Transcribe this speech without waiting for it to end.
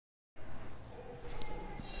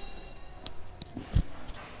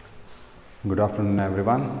Good afternoon,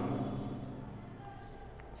 everyone.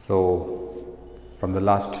 So, from the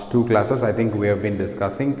last two classes, I think we have been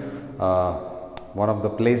discussing one of the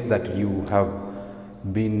plays that you have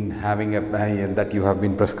been having that you have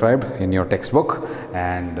been prescribed in your textbook,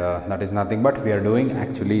 and that is nothing but we are doing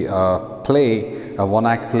actually a play, a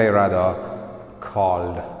one-act play rather,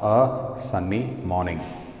 called A Sunny Morning.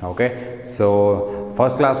 Okay, so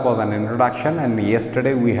first class was an introduction, and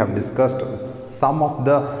yesterday we have discussed some of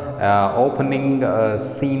the opening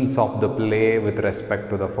scenes of the play with respect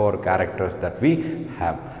to the four characters that we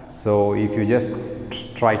have. So if you just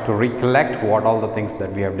try to recollect what all the things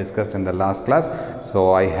that we have discussed in the last class.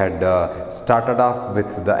 So I had started off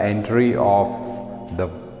with the entry of the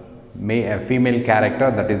female character,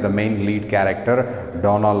 that is the main lead character,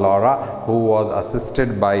 Donna Laura, who was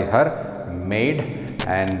assisted by her maid,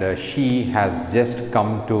 and she has just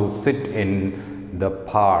come to sit in the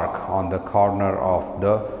park, on the corner of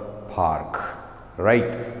the park,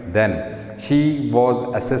 right? Then she was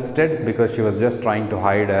assisted because she was just trying to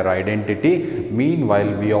hide her identity.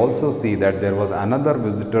 Meanwhile, we also see that there was another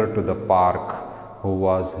visitor to the park who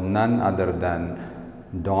was none other than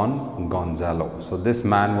Don Gonzalo. So this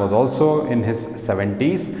man was also in his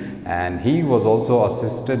 70s, and he was also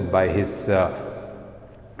assisted by his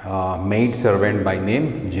maid servant by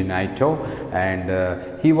name Ginito,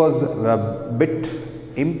 and he was a bit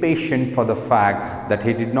impatient for the fact that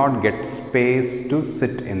he did not get space to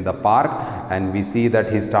sit in the park, and we see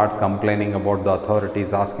that he starts complaining about the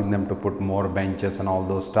authorities, asking them to put more benches and all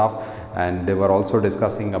those stuff. And they were also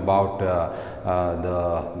discussing about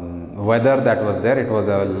the weather that was there. It was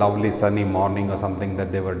a lovely sunny morning or something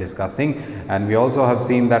that they were discussing. And we also have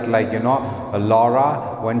seen that, like, you know,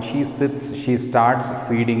 Laura, when she sits, she starts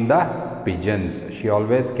feeding the pigeons. She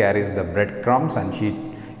always carries the breadcrumbs, and she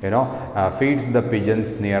feeds the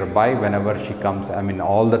pigeons nearby whenever she comes, I mean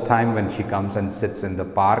all the time when she comes and sits in the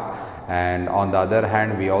park. And on the other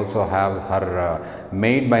hand, we also have her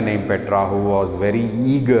maid by name Petra, who was very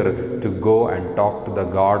eager to go and talk to the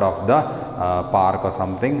god of the park or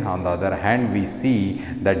something. On the other hand, we see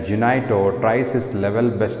that Ginito tries his level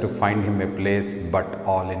best to find him a place, but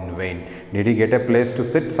all in vain. Did he get a place to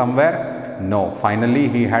sit somewhere? No. Finally,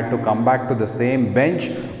 he had to come back to the same bench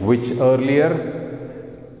which earlier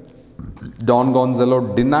Don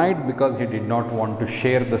Gonzalo denied, because he did not want to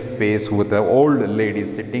share the space with the old lady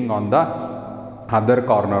sitting on the other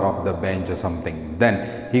corner of the bench or something.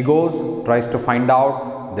 Then he goes, tries to find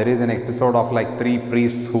out. There is an episode of like 3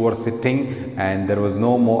 priests who were sitting, and there was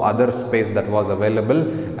no more other space that was available,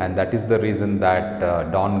 and that is the reason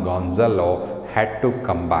that Don Gonzalo had to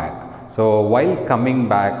come back. So while coming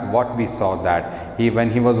back, what we saw that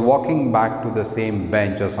when he was walking back to the same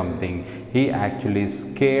bench or something, he actually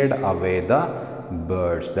scared away the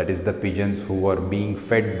birds, that is the pigeons who were being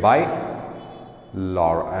fed by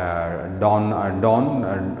Donna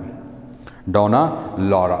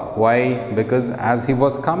Laura. Why? Because as he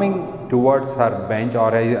was coming towards her bench,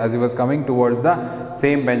 or as he was coming towards the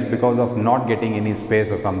same bench, because of not getting any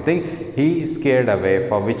space or something, he scared away,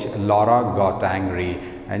 for which Laura got angry,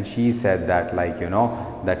 and she said that, like, you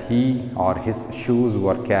know, that he or his shoes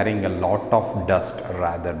were carrying a lot of dust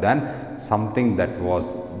rather than something that was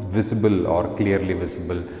visible or clearly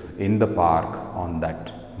visible in the park on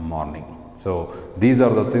that morning. So these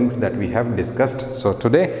are the things that we have discussed. So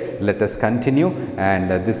today let us continue, and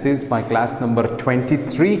this is my class number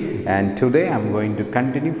 23, and today I am going to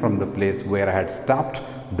continue from the place where I had stopped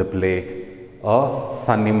the play A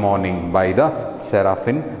Sunny Morning by the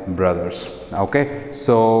Serafin brothers. Okay,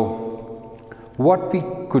 so what we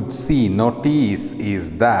could notice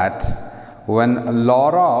is that when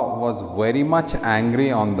Laura was very much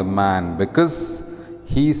angry on the man, because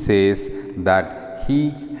he says that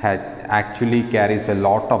he had actually carries a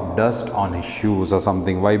lot of dust on his shoes or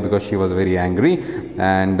something. Why? Because she was very angry.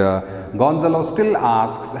 And Gonzalo still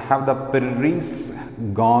asks, have the priests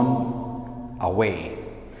gone away?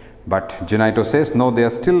 But Ginito says, no, they are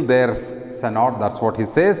still there, Senor. That's what he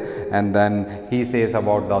says. And then he says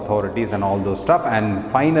about the authorities and all those stuff. And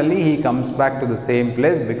finally, he comes back to the same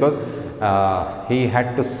place, because he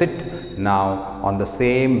had to sit now on the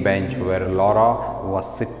same bench where Laura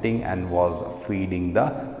was sitting and was feeding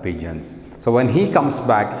the pigeons. So when he comes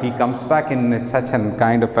back in such a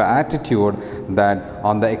kind of attitude that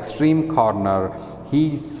on the extreme corner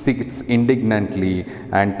he sits indignantly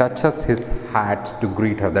and touches his hat to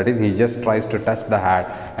greet her. That is, he just tries to touch the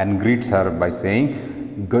hat and greets her by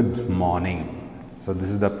saying good morning. So this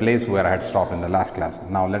is the place where I had stopped in the last class.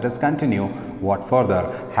 Now let us continue what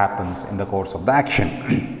further happens in the course of the action.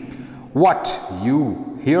 What?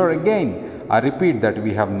 You here again? I repeat that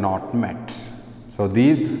we have not met. So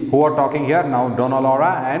these who are talking here now, Donna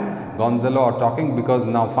Laura and Gonzalo are talking, because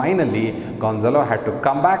now finally Gonzalo had to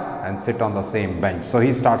come back and sit on the same bench. So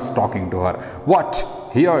he starts talking to her. What?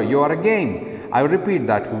 Here you are again. I repeat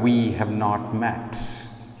that we have not met.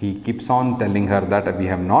 He keeps on telling her that we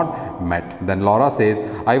have not met. Then Laura says,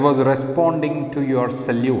 I was responding to your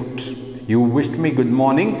salute. You wished me good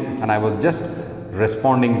morning and I was just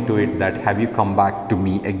responding to it, that have you come back to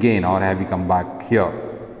me again, or have you come back here?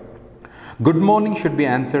 Good morning should be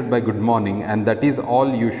answered by good morning, and that is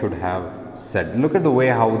all you should have said. Look at the way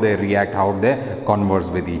how they react, how they converse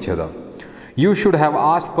with each other. You should have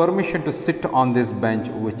asked permission to sit on this bench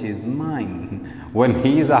which is mine. When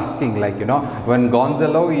he is asking, like, when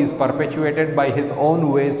Gonzalo is perpetuated by his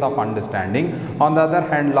own ways of understanding, on the other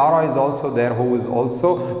hand Laura is also there, who is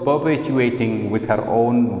also perpetuating with her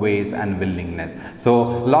own ways and willingness. So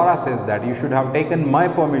Laura says that you should have taken my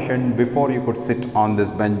permission before you could sit on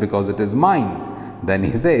this bench, because it is mine. Then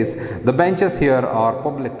he says, the benches here are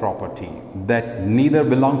public property that neither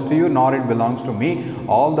belongs to you nor it belongs to me.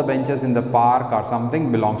 All the benches in the park or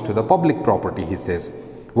something belongs to the public property, he says.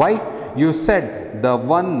 Why? You said the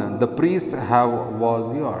one the priests have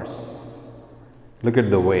was yours. Look at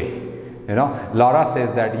the way. Laura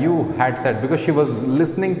says that you had said, because she was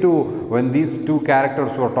listening to when these two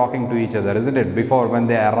characters were talking to each other, isn't it? Before, when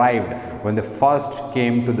they arrived, when they first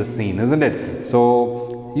came to the scene, isn't it?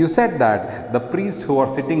 So you said that the priest who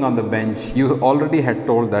was sitting on the bench, you already had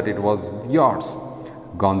told that it was yours.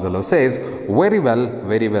 Gonzalo says, very well,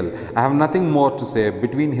 very well. I have nothing more to say.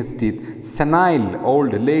 Between his teeth, senile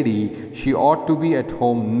old lady, she ought to be at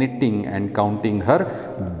home knitting and counting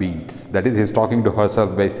her beads. That is, he is talking to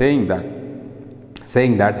herself by saying that.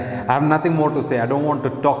 I have nothing more to say. I don't want to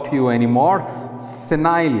talk to you anymore.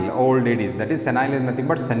 Senile old lady, that is, senile is nothing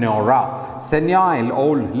but senora. Senile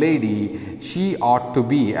old lady, she ought to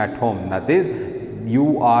be at home. That is,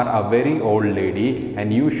 you are a very old lady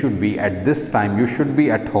and you should be, at this time, you should be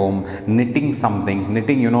at home knitting something.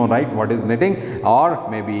 Knitting, right? What is knitting? Or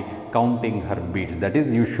maybe counting her beads. That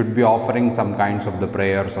is, you should be offering some kinds of the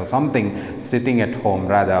prayers or something, sitting at home.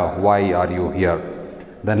 Rather, why are you here?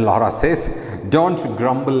 Then Laura says, don't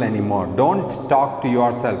grumble anymore. Don't talk to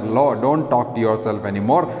yourself. Lord, don't talk to yourself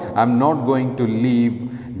anymore. I'm not going to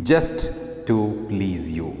leave just to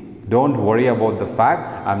please you. Don't worry about the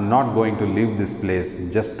fact I'm not going to leave this place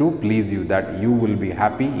just to please you, that you will be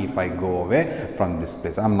happy if I go away from this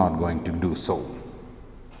place. I'm not going to do so.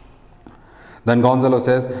 Then Gonzalo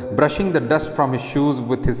says, brushing the dust from his shoes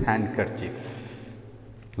with his handkerchief.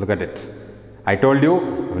 Look at it. I told you,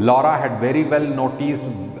 Laura had very well noticed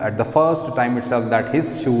at the first time itself that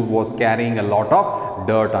his shoe was carrying a lot of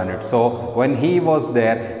dirt on it. So when he was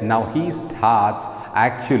there, now he starts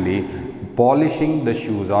actually polishing the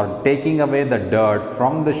shoes or taking away the dirt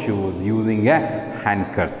from the shoes using a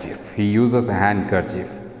handkerchief. He uses a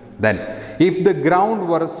handkerchief. Then, if the ground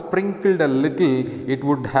were sprinkled a little, it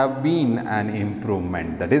would have been an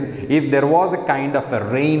improvement. That is, if there was a kind of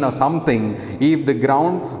a rain or something, if the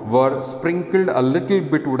ground were sprinkled a little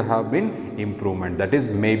bit, would have been improvement. That is,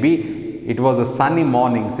 maybe it was a sunny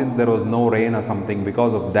morning, since there was no rain or something,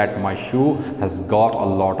 because of that my shoe has got a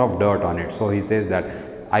lot of dirt on it. So he says that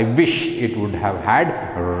I wish it would have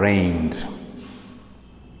had rained.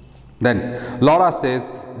 Then Laura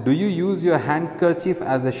says, do you use your handkerchief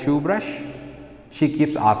as a shoe brush? She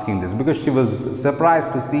keeps asking this because she was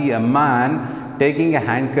surprised to see a man taking a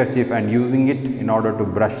handkerchief and using it in order to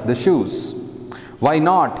brush the shoes. Why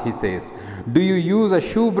not? He says. Do you use a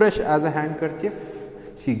shoe brush as a handkerchief?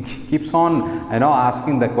 She keeps on,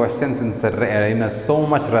 asking the questions in a so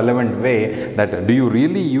much relevant way that, do you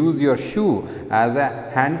really use your shoe as a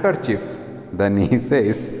handkerchief? Then he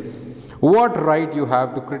says, what right you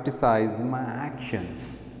have to criticize my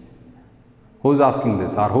actions? Who's asking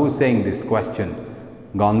this, or who's saying this question?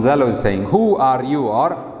 Gonzalo is saying, who are you,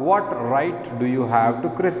 or what right do you have to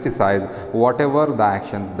criticize whatever the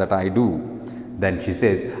actions that I do? Then she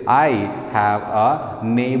says, I have a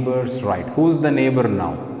neighbor's right. Who's the neighbor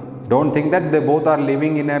now? Don't think that they both are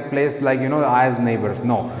living in a place like, as neighbors.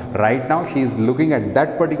 No. Right now, she is looking at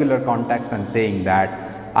that particular context and saying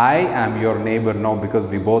that I am your neighbor now because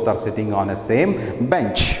we both are sitting on a same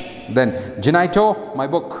bench. Then, Ginito, my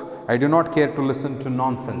book. I do not care to listen to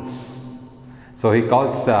nonsense. So he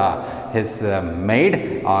calls his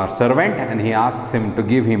maid or servant and he asks him to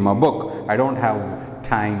give him a book. I don't have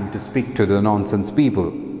time to speak to the nonsense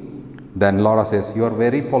people. Then Laura says, you are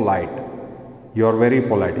very polite. You are very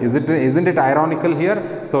polite. Isn't it ironical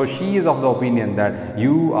here? So she is of the opinion that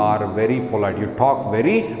you are very polite. You talk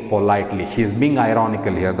very politely. She is being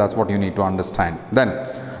ironical here. That's what you need to understand. Then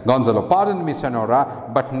Gonzalo, pardon me, Senora,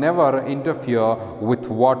 but never interfere with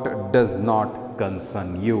what does not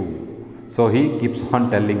concern you. So he keeps on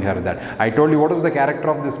telling her that. I told you what is the character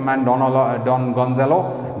of this man, Don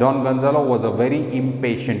Gonzalo. Don Gonzalo was a very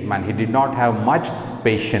impatient man. He did not have much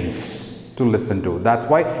patience to listen to. That's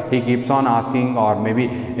why he keeps on asking, or maybe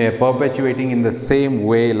perpetuating in the same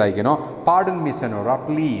way, like, pardon me, Senora,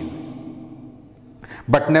 please,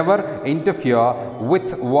 but never interfere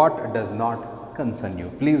with what does not concern you.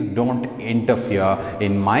 Please don't interfere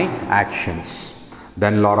in my actions.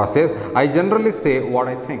 Then Laura says, I generally say what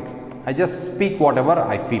I think. I just speak whatever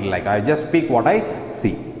I feel like. I just speak what I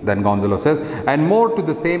see. Then Gonzalo says, and more to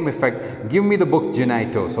the same effect, give me the book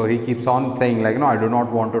Junito. So he keeps on saying, like, I do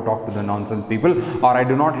not want to talk to the nonsense people, or I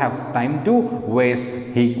do not have time to waste.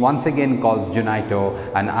 He once again calls Junito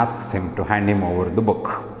and asks him to hand him over the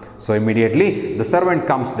book. So immediately the servant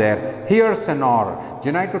comes there. Here, Senor.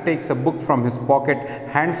 Junito takes a book from his pocket,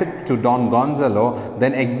 hands it to Don Gonzalo,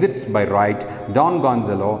 then exits by right. Don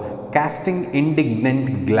Gonzalo, casting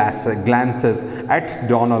indignant glances at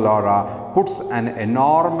Donna Laura, puts an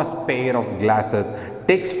enormous pair of glasses,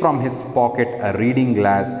 takes from his pocket a reading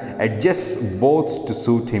glass, adjusts both to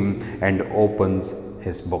suit him, and opens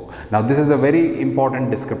his book. Now this is a very important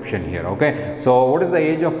description here. Okay, so what is the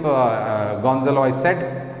age of Gonzalo? I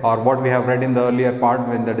said, or what we have read in the earlier part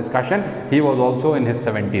in the discussion, he was also in his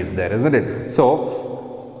 70s there, isn't it? So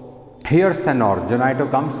here, Senor, Junito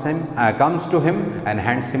comes to him and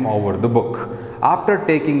hands him over the book. After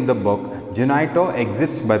taking the book, Junito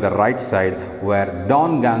exits by the right side, where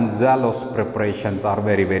Don Gonzalo's preparations are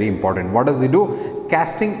very, very important. What does he do?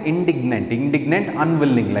 Casting indignant,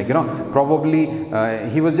 unwilling, like, probably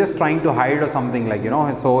he was just trying to hide or something, like,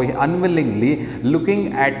 so he unwillingly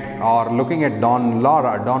looking at Donna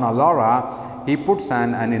Laura, he puts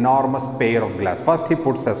an enormous pair of glass. First he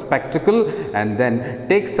puts a spectacle and then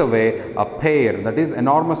takes away a pair, that is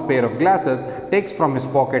enormous pair of glasses, takes from his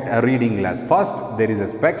pocket a reading glass. First there is a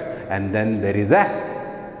specs and then there is a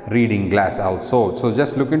reading glass also. So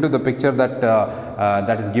just look into the picture that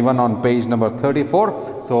that is given on page number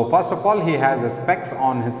 34. So first of all he has a specs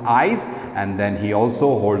on his eyes, and then he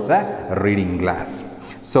also holds a reading glass.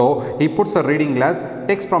 So he puts a reading glass,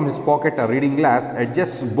 takes from his pocket a reading glass,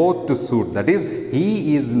 adjusts both to suit. That is,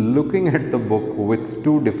 he is looking at the book with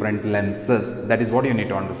two different lenses. That is what you need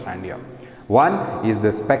to understand here. One is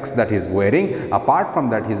the specs that he is wearing. Apart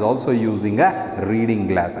from that, he is also using a reading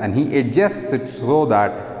glass, and he adjusts it so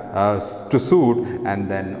that to suit, and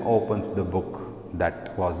then opens the book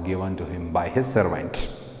that was given to him by his servant.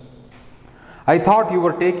 I thought you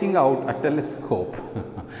were taking out a telescope.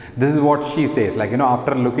 This is what she says, like,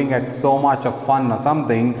 after looking at so much of fun or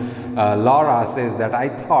something, Laura says that I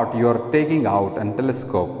thought you were taking out a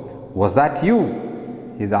telescope. Was that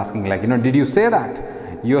you? He's asking, like, did you say that?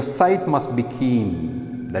 Your sight must be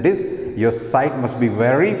keen. That is, your sight must be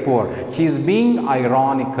very poor. She is being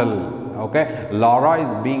ironical. Okay, Laura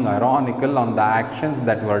is being ironical on the actions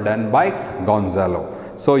that were done by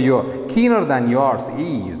Gonzalo. So you're keener than yours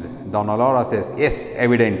is. Donna Laura says, yes,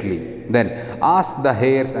 evidently. Then ask the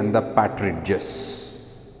hares and the partridges.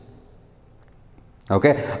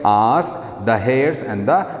 Okay, ask the hares and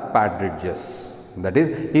the partridges. That is,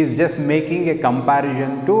 he is just making a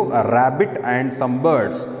comparison to a rabbit and some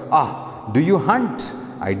birds. Ah, do you hunt?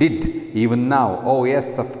 I did, even now. Oh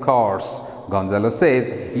yes, of course. Gonzalo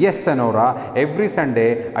says, yes, Senora, every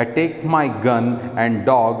Sunday I take my gun and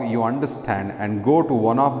dog, you understand, and go to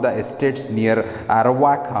one of the estates near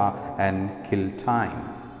Arawaka and kill time.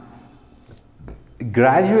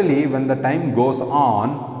 Gradually, when the time goes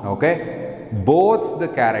on, okay, both the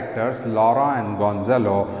characters, Laura and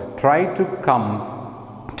Gonzalo, try to come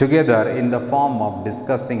together in the form of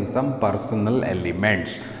discussing some personal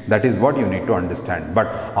elements. That is what you need to understand. But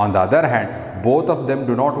on the other hand, both of them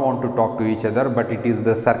do not want to talk to each other, but it is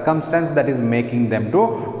the circumstance that is making them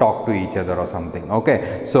to talk to each other or something.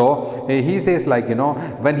 Okay, so he says, like,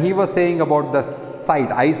 when he was saying about the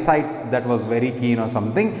eyesight that was very keen or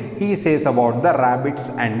something, he says about the rabbits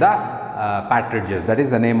and the partridges. That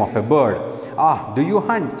is the name of a bird. Ah, do you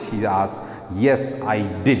hunt? She asks. Yes, I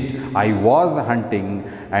did. I was hunting,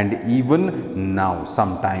 and even now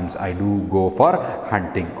sometimes I do go for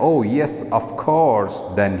hunting. Oh yes, of course.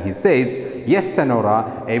 Then he says, yes,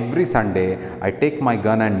 Senora, every Sunday I take my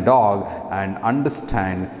gun and dog and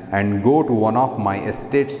understand and go to one of my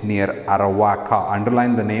estates near Arawaka.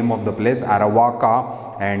 Underline the name of the place,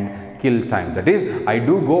 Arawaka, and kill time. That is, I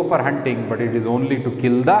do go for hunting, but it is only to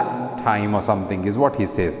kill the time or something, is what he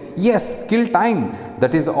says. Yes, kill time.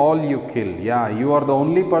 That is all you kill. Yeah, you are the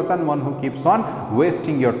only person one who keeps on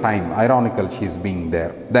wasting your time. Ironical she is being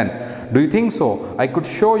there. Then, do you think so? I could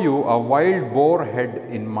show you a wild boar head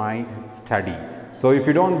in my study. So if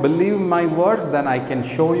you don't believe my words, then I can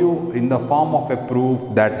show you in the form of a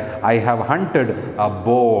proof that I have hunted a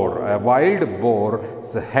boar, a wild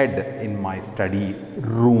boar's head in my study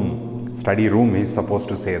room. Study room he is supposed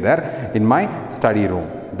to say there, in my study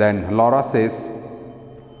room. Then Laura says,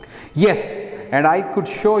 yes, and I could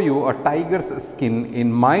show you a tiger's skin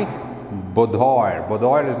in my boudoir.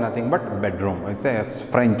 Boudoir is nothing but bedroom. It's a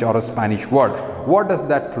French or a Spanish word. What does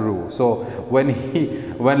that prove? So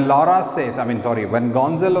when Laura says, when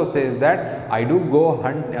Gonzalo says that I do go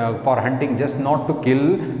hunt for hunting, just not to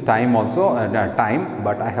kill time also,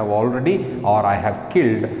 but I have already, or I have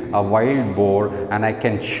killed a wild boar, and I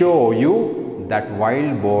can show you that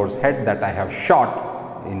wild boar's head that I have shot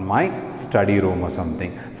in my study room or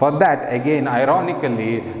something. For that, again,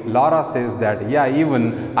 ironically, Laura says that, yeah,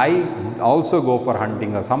 even I also go for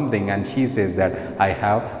hunting or something, and she says that I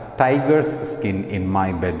have tiger's skin in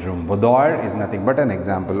my bedroom. Boudoir is nothing but an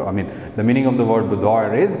example. The meaning of the word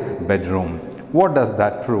boudoir is bedroom. What does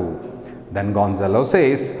that prove? Then Gonzalo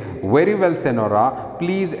says, very well, Senora,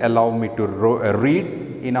 please allow me to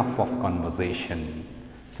read. Enough of conversation.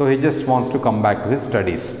 So he just wants to come back to his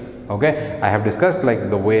studies. Okay, I have discussed like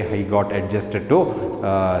the way he got adjusted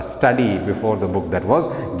to study before the book that was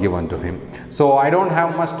given to him. So I don't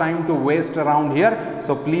have much time to waste around here.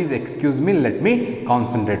 So please excuse me, let me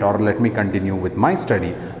concentrate, or let me continue with my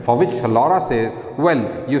study. For which Laura says,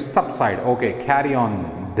 well, you subside. Okay, carry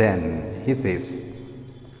on then, he says.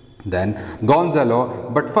 Then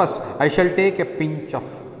Gonzalo, but first I shall take a pinch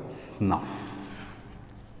of snuff.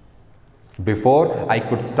 Before I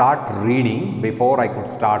could start reading,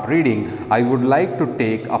 I would like to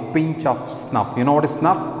take a pinch of snuff. You know what is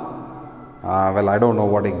snuff? Well, I don't know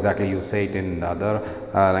what exactly you say it in the other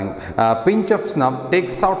language. Pinch of snuff,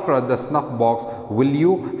 takes out from the snuff box. Will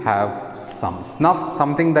you have some snuff?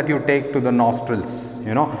 Something that you take to the nostrils,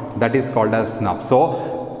 that is called as snuff.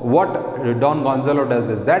 So what Don Gonzalo does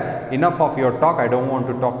is that, enough of your talk, I don't want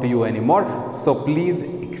to talk to you anymore. So please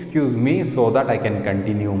excuse me so that I can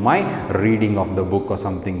continue my reading of the book or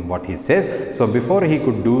something, what he says. So before he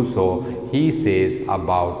could do so, he says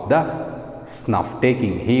about the snuff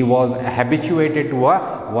taking. He was habituated to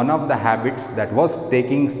one of the habits that was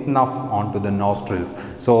taking snuff onto the nostrils.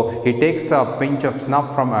 So he takes a pinch of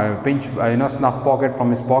snuff from a snuff pocket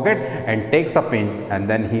from his pocket, and takes a pinch, and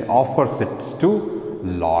then he offers it to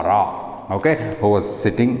Laura, okay, who was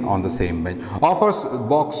sitting on the same bench. Offers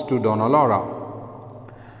box to Donna Laura.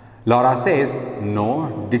 Laura says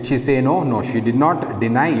no. Did she say no? No, she did not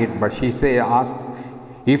deny it, but she asks,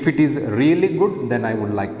 if it is really good, then I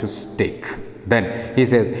would like to take. Then he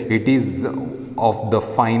says, it is of the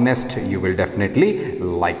finest, you will definitely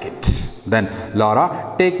like it. Then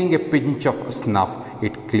Laura, taking a pinch of snuff,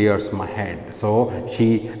 it clears my head. So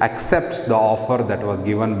she accepts the offer that was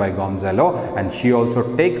given by Gonzalo, and she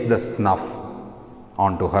also takes the snuff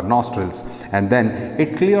onto her nostrils, and then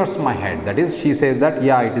it clears my head. That is, she says that,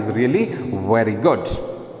 yeah, it is really very good.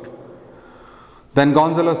 Then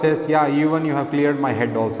Gonzalo says, yeah, even you have cleared my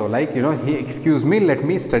head also, like, excuse me, let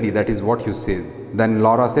me study. That is what you say. Then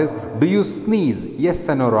Laura says, do you sneeze? Yes,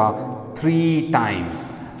 Senora, 3 times.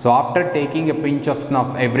 So after taking a pinch of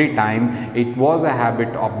snuff every time, it was a habit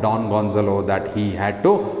of Don Gonzalo that he had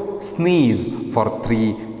to sneeze for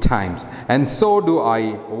 3 times. And so do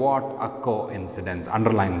I. What a coincidence.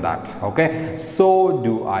 Underline that. Okay. So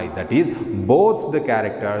do I. That is, both the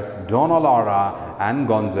characters, Donna Laura and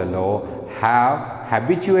Gonzalo, have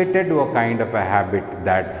habituated to a kind of a habit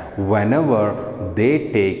that whenever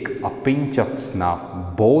they take a pinch of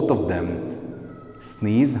snuff, both of them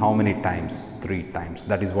sneeze how many times? 3 times.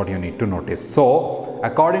 That is what you need to notice. So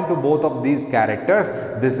according to both of these characters,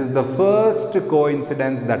 this is the first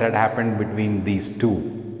coincidence that had happened between these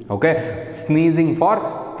two. Okay, sneezing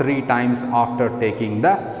for 3 times after taking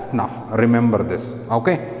the snuff. Remember this.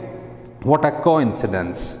 Okay, what a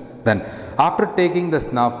coincidence. Then after taking the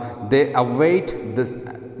snuff, they await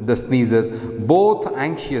the sneezes both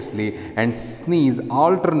anxiously and sneeze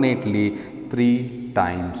alternately 3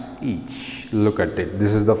 times each. Look at it.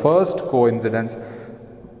 This is the first coincidence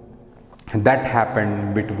that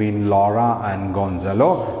happened between Laura and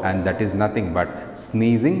Gonzalo, and that is nothing but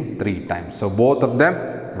sneezing 3 times. So both of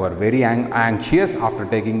them were very anxious after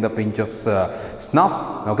taking the pinch of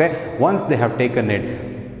snuff. Okay, once they have taken it,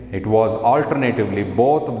 it was alternatively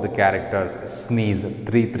both of the characters sneeze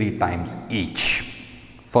 3 times each.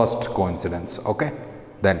 First coincidence. Okay,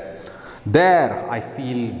 then There I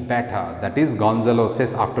feel better. That is, Gonzalo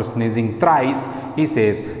says after sneezing thrice, he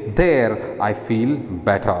says, there I feel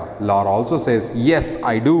better. Laura also says, yes,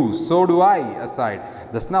 I do. So do I.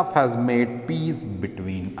 Aside, the snuff has made peace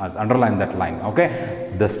between us. Underline that line.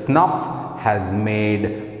 Okay. The snuff has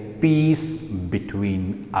made peace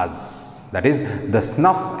between us. That is, the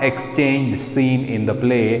snuff exchange scene in the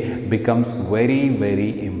play becomes very,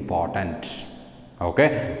 very important.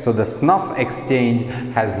 Okay, so the snuff exchange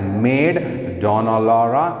has made Donna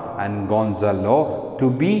Laura and Gonzalo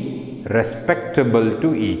to be respectable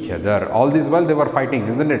to each other. All this while they were fighting,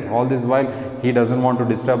 isn't it? All this while he doesn't want to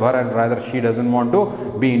disturb her, and rather she doesn't want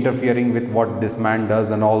to be interfering with what this man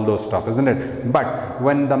does and all those stuff, isn't it? But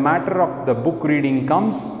when the matter of the book reading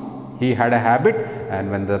comes, he had a habit, and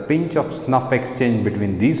when the pinch of snuff exchange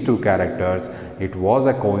between these two characters, it was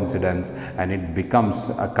a coincidence, and it becomes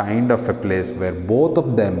a kind of a place where both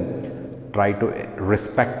of them try to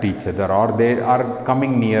respect each other, or they are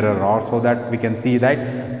coming nearer, or so that we can see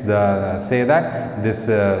that this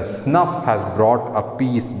snuff has brought a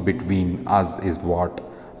peace between us, is what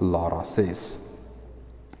Laura says.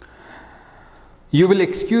 You will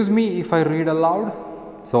excuse me if I read aloud.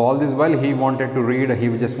 So all this while he wanted to read,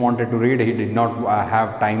 he just wanted to read, he did not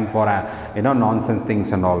have time for nonsense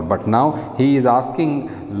things and all. But now he is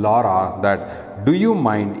asking Laura that, do you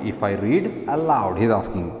mind if I read aloud? He is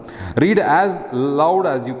asking, read as loud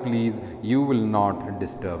as you please, you will not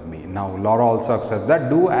disturb me. Now Laura also accepts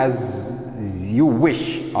that, do as you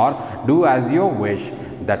wish, or do as you wish,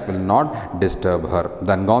 that will not disturb her.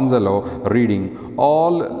 Then Gonzalo reading,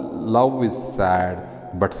 all love is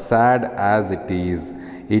sad, but sad as it is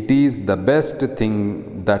the best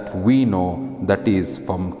thing that we know, that is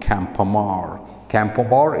from Campoamor.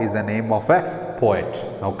 Campoamor is a name of a poet.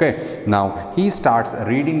 Okay, now he starts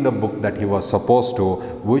reading the book that he was supposed to,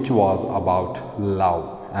 which was about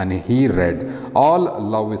love, and he read, all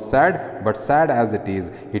love is sad, but sad as it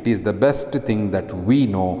is the best thing that we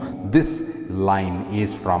know. This line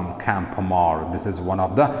is from Campoamor. This is one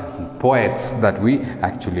of the poets that we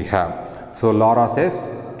actually have. So Laura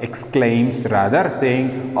exclaims rather,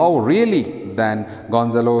 saying, oh really? Then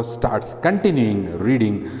Gonzalo starts continuing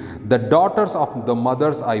reading, the daughters of the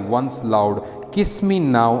mothers I once loved, kiss me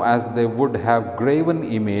now as they would have graven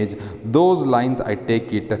image. Those lines, I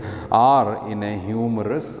take it, are in a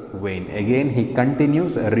humorous vein. Again he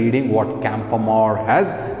continues reading what Campoamor has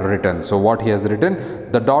written. So what he has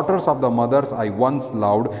written, the daughters of the mothers I once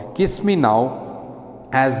loved, kiss me now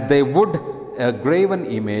as they would a graven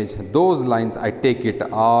image. Those lines, I take it,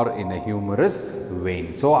 are in a humorous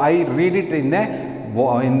vein. So I read it in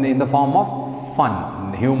the form of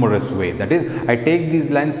fun, humorous way. That is, I take these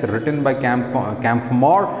lines written by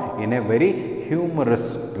Campoamor in a very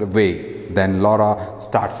humorous way. Then Laura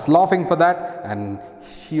starts laughing for that, and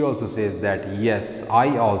she also says that, yes,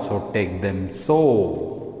 I also take them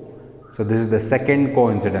so. So this is the second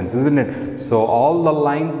coincidence, isn't it? So all the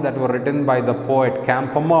lines that were written by the poet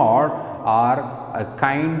Campoamor are a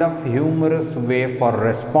kind of humorous way for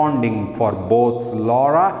responding for both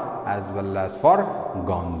Laura as well as for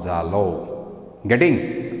Gonzalo.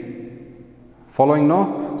 Getting? Following,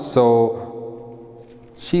 no? So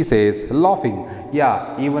she says, laughing,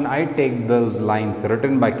 yeah, even I take those lines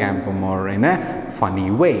written by Campoamor in a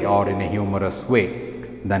funny way or in a humorous way.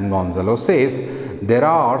 Then Gonzalo says, there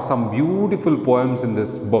are some beautiful poems in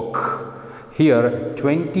this book. Here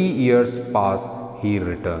 20 years pass, he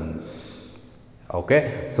returns.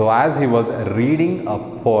 Okay, so as he was reading a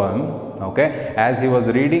poem, okay, as he was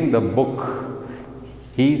reading the book,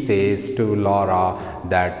 he says to Laura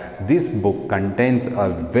that this book contains a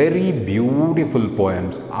very beautiful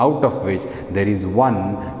poems, out of which there is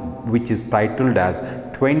one which is titled as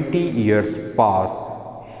 20 years pass,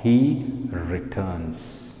 he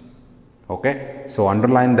returns. Okay, so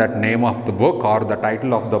underline that name of the book or the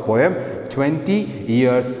title of the poem, 20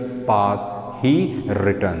 years pass, he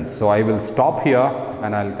returns. So I will stop here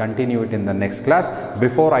and I'll continue it in the next class.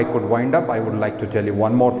 Before I could wind up, I would like to tell you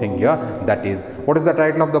one more thing here. That is, what is the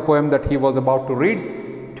title of the poem that he was about to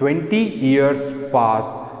read? 20 years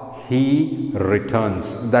pass, he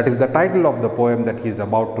returns. That is the title of the poem that he is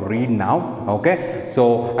about to read now. Okay,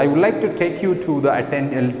 so I would like to take you to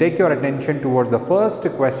take your attention towards the first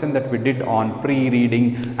question that we did on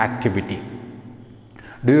pre-reading activity.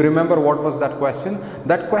 Do you remember what was that question?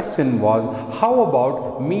 That question was, how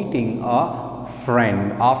about meeting a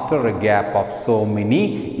friend after a gap of so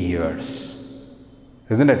many years?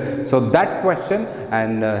 Isn't it? So that question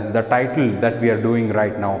and the title that we are doing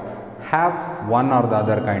right now have one or the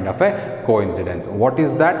other kind of a coincidence. What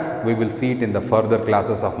is that? We will see it in the further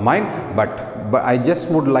classes of mine. But but I just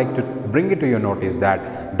would like to bring it to your notice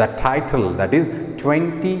that the title, that is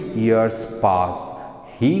 20 years pass,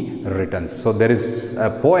 he returns. So there is a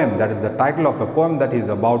poem, that is the title of a poem that he is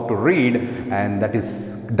about to read, and that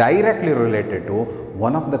is directly related to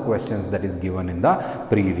one of the questions that is given in the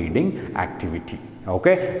pre-reading activity.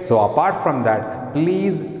 Okay, so apart from that,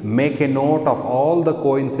 please make a note of all the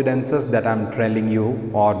coincidences that I am telling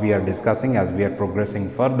you or we are discussing as we are progressing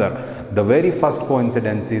further. The very first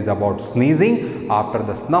coincidence is about sneezing after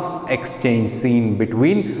the snuff exchange scene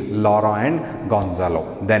between Laura and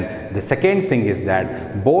Gonzalo. Then the second thing is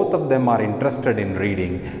that both of them are interested in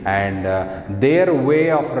reading, and their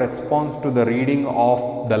way of response to the reading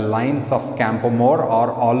of the lines of Campoamor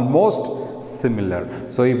are almost similar.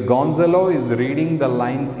 So if Gonzalo is reading the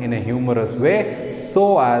lines in a humorous way,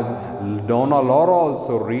 so as Donna Laura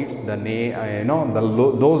also reads the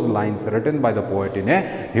those lines written by the poet in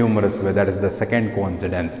a humorous way. That is the second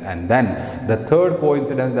coincidence. And then the third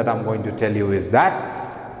coincidence that I'm going to tell you is that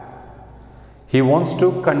he wants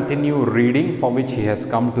to continue reading, for which he has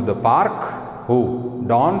come to the park. Who?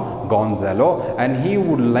 Don Gonzalo, and he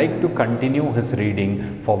would like to continue his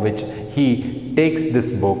reading, for which he takes this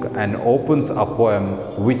book and opens a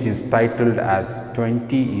poem which is titled as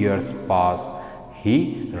 20 years pass,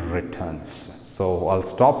 he returns. So I'll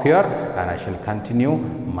stop here and I shall continue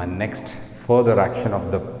my next further action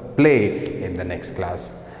of the play in the next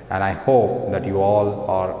class, and I hope that you all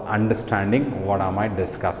are understanding what am I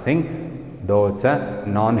discussing, though it's a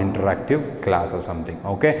non-interactive class or something.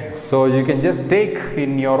 Okay, so you can just take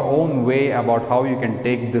in your own way about how you can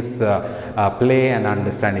take this play and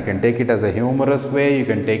understand. You can take it as a humorous way, you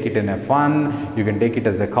can take it in a fun, you can take it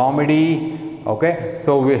as a comedy. Okay,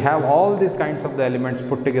 so we have all these kinds of the elements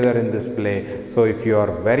put together in this play. So if you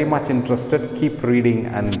are very much interested, keep reading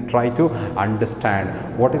and try to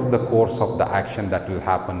understand what is the course of the action that will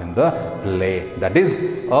happen in the play, that is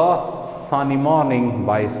A Sunny Morning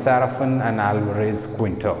by Serafin and Alvarez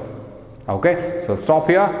Quinter. Okay, so stop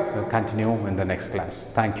here, we'll continue in the next class.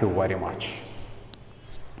 Thank you very much.